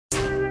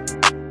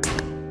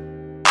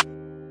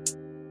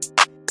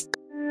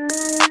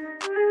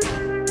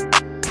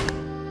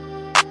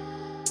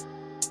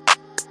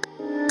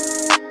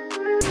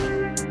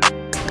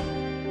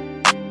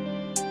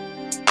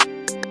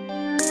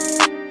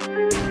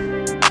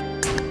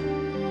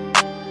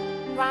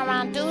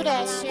do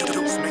that shit.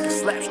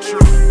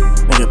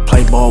 Nigga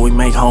play ball, we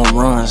make home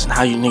runs. And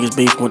how you niggas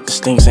beefing with the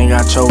Stinks ain't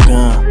got your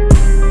gun.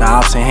 The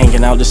ops ain't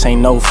hanging out, this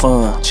ain't no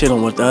fun.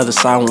 Chillin' with the other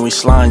side when we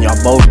slime,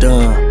 y'all both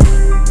done.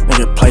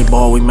 Nigga play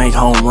ball, we make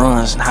home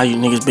runs. And how you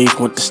niggas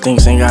beefing with the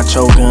Stinks ain't got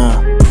your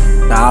gun.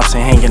 The ops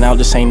ain't hanging out,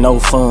 this ain't no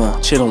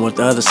fun. Chillin' with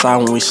the other side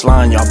when we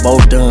slime, y'all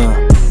both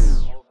done.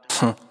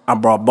 I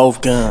brought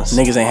both guns.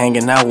 Niggas ain't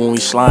hanging out when we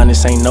slime,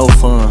 this ain't no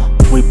fun.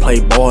 We play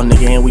ball,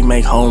 nigga, and we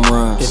make home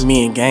runs. It's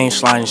me and Gang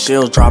sliding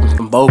shells, dropping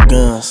from both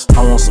guns.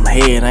 I want some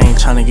head, I ain't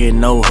tryna get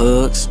no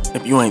hugs.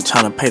 If you ain't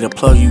tryna pay the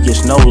plug, you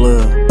get no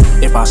love.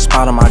 If I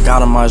spot him, I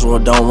got him, might as well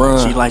don't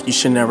run. She like you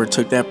should never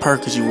took that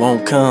perk, cause you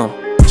won't come.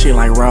 She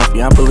like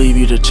Ralfy, I believe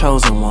you the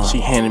chosen one. She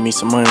handed me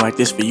some money like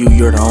this for you,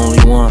 you're the only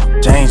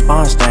one. James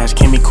Bond stash,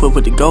 can't be quick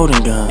with the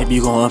golden gun. If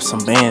you gon' up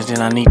some bands, then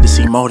I need to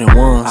see more than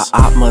ones. A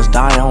op must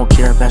die, I don't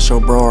care if that's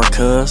your bro or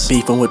cuz.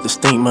 Beefing with the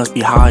Stink must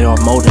be high off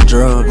more than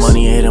drugs.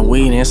 Money, head, and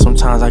weed, and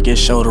sometimes I get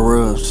shoulder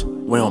rubs.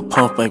 We don't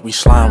pump like we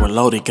slime with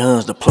loaded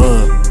guns, the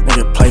plug.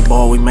 Nigga play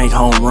ball, we make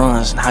home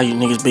runs. And how you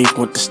niggas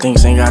beefing with the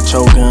Stinks ain't got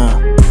your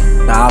gun.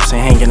 The ops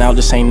ain't hanging out,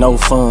 this ain't no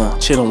fun.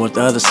 Chillin' with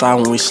the other side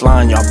when we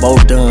slime, y'all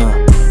both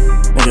done.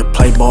 Nigga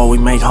play ball, we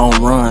make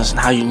home runs. And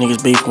how you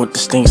niggas beefing with the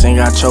Stinks ain't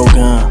got your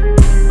gun.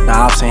 The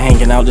ops ain't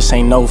hanging out, this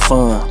ain't no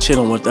fun.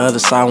 Chillin' with the other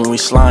side when we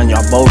slime,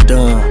 y'all both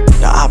done.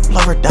 The op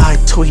lover died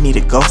too, he need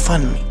to go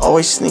fund me.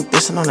 Always sneak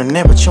dissing on the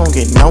net, but you don't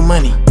get no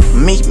money.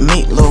 Meet,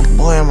 little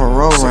boy, I'm a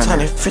road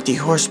runner. 650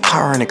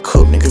 horsepower in a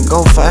coupe, nigga,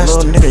 go fast.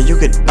 Little nigga, you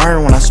get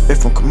burned when I spit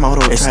from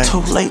Komodo. It's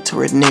too late to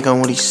read nigga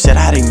when he said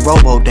I didn't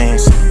robo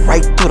dancing.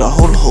 Right through the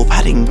hula hoop,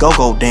 I didn't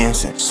go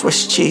dancing.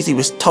 Swiss cheese, he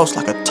was toast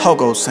like a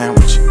Togo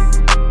sandwich.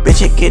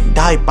 Bitch, it get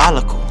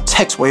diabolical.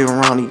 Text waving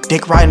around, he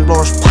dick riding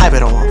blowers pipe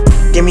it off.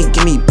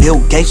 Gimme Bill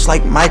Gates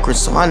like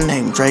Microsoft. My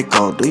name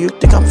Drakeo. Do you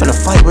think I'm finna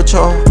fight with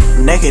y'all?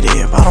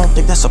 Negative, I don't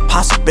think that's a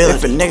possibility.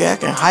 If a nigga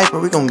acting hyper,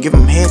 we gon' give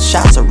him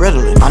headshots or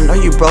riddling. I know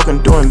you broke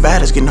and doing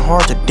bad, it's getting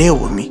hard to deal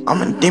with me.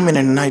 I'm a demon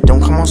in the night,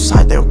 don't come on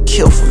site, they'll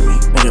kill for me.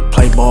 Nigga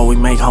play ball, we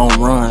make home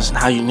runs. And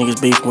how you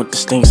niggas beefing with the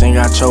Stinks ain't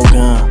got your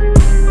gun.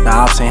 The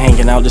ops ain't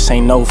hanging out, this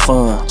ain't no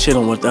fun.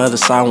 Chillin' with the other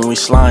side when we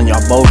slime,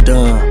 y'all both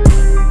done.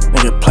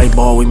 Nigga play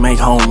ball, we make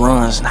home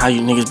runs. And how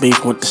you niggas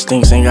beefing with the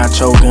Stinks ain't got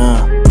your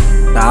gun.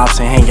 The ops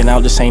ain't hanging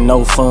out, this ain't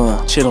no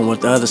fun. Chillin'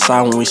 with the other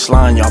side when we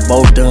slime, y'all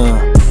both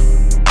done.